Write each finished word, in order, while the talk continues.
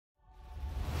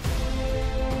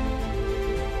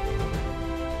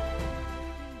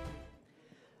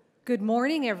Good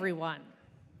morning, everyone.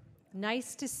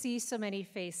 Nice to see so many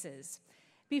faces.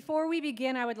 Before we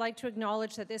begin, I would like to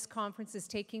acknowledge that this conference is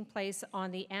taking place on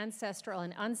the ancestral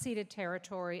and unceded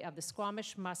territory of the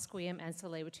Squamish, Musqueam, and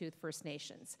Tsleil-Waututh First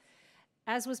Nations.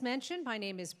 As was mentioned, my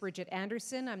name is Bridgitte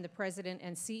Anderson. I'm the President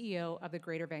and CEO of the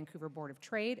Greater Vancouver Board of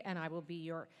Trade, and I will be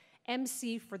your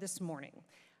MC for this morning.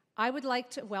 I would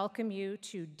like to welcome you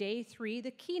to Day 3,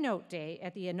 the keynote day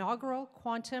at the inaugural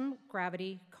Quantum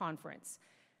Gravity Conference.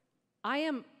 I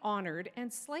am honored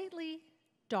and slightly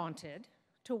daunted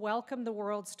to welcome the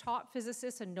world's top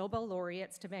physicists and Nobel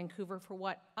laureates to Vancouver for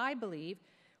what I believe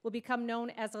will become known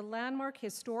as a landmark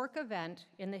historic event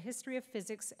in the history of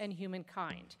physics and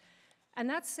humankind. And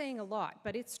that's saying a lot,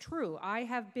 but it's true. I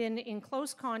have been in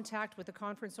close contact with the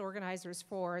conference organizers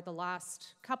for the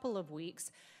last couple of weeks,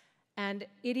 and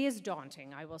it is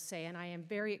daunting, I will say, and I am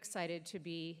very excited to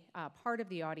be part of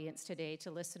the audience today to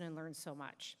listen and learn so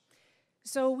much.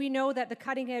 So we know that the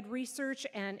cutting-edge research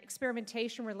and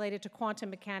experimentation related to quantum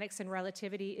mechanics and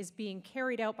relativity is being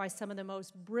carried out by some of the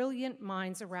most brilliant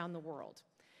minds around the world.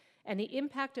 And the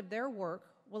impact of their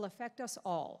work will affect us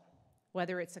all,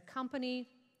 whether it's a company,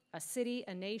 a city,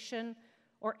 a nation,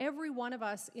 or every one of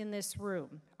us in this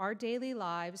room. Our daily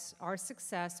lives, our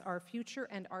success, our future,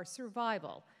 and our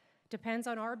survival depends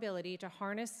on our ability to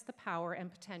harness the power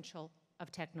and potential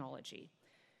of technology.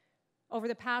 Over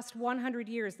the past 100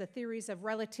 years, the theories of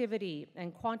relativity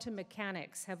and quantum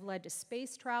mechanics have led to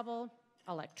space travel,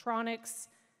 electronics,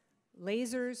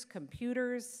 lasers,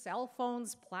 computers, cell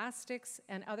phones, plastics,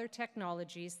 and other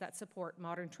technologies that support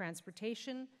modern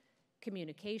transportation,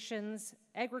 communications,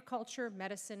 agriculture,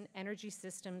 medicine, energy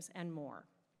systems, and more.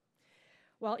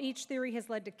 While each theory has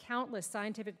led to countless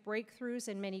scientific breakthroughs,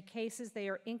 in many cases they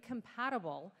are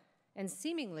incompatible and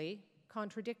seemingly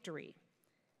contradictory.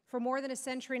 For more than a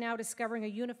century now, discovering a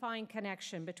unifying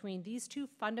connection between these two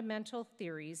fundamental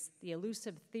theories, the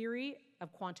elusive theory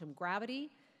of quantum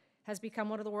gravity, has become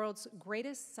one of the world's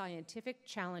greatest scientific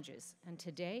challenges. And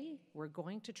today, we're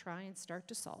going to try and start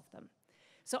to solve them.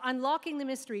 So unlocking the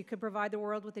mystery could provide the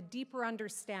world with a deeper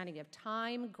understanding of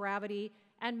time, gravity,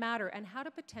 and matter, and how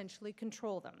to potentially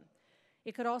control them.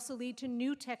 It could also lead to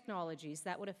new technologies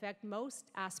that would affect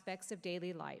most aspects of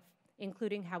daily life,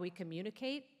 including how we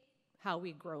communicate, how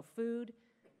we grow food,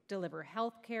 deliver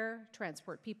health care,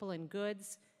 transport people and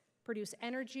goods, produce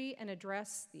energy, and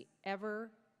address the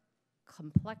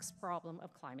ever-complex problem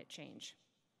of climate change.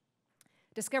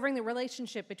 Discovering the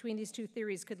relationship between these two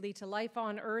theories could lead to life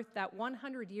on Earth that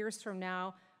 100 years from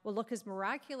now will look as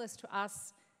miraculous to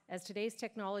us as today's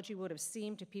technology would have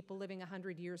seemed to people living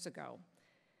 100 years ago.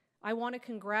 I want to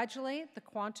congratulate the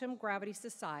Quantum Gravity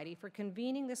Society for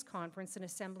convening this conference and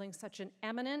assembling such an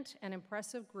eminent and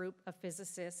impressive group of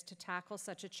physicists to tackle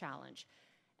such a challenge.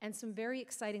 And some very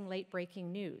exciting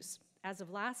late-breaking news. As of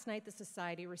last night, the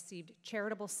Society received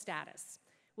charitable status,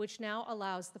 which now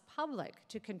allows the public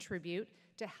to contribute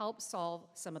to help solve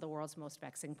some of the world's most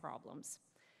vexing problems.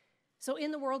 So in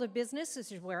the world of business,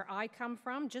 this is where I come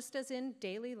from, just as in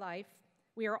daily life,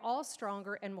 we are all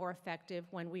stronger and more effective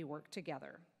when we work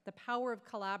together. The power of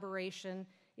collaboration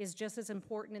is just as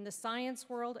important in the science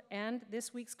world, and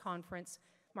this week's conference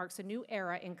marks a new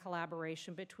era in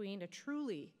collaboration between a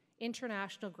truly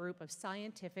international group of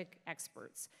scientific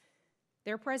experts.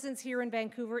 Their presence here in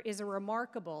Vancouver is a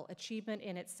remarkable achievement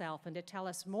in itself, and to tell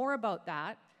us more about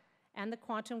that and the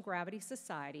Quantum Gravity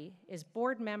Society is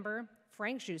board member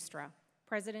Frank Giustra,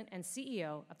 President and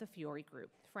CEO of the Fiore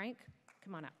Group. Frank,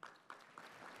 come on up.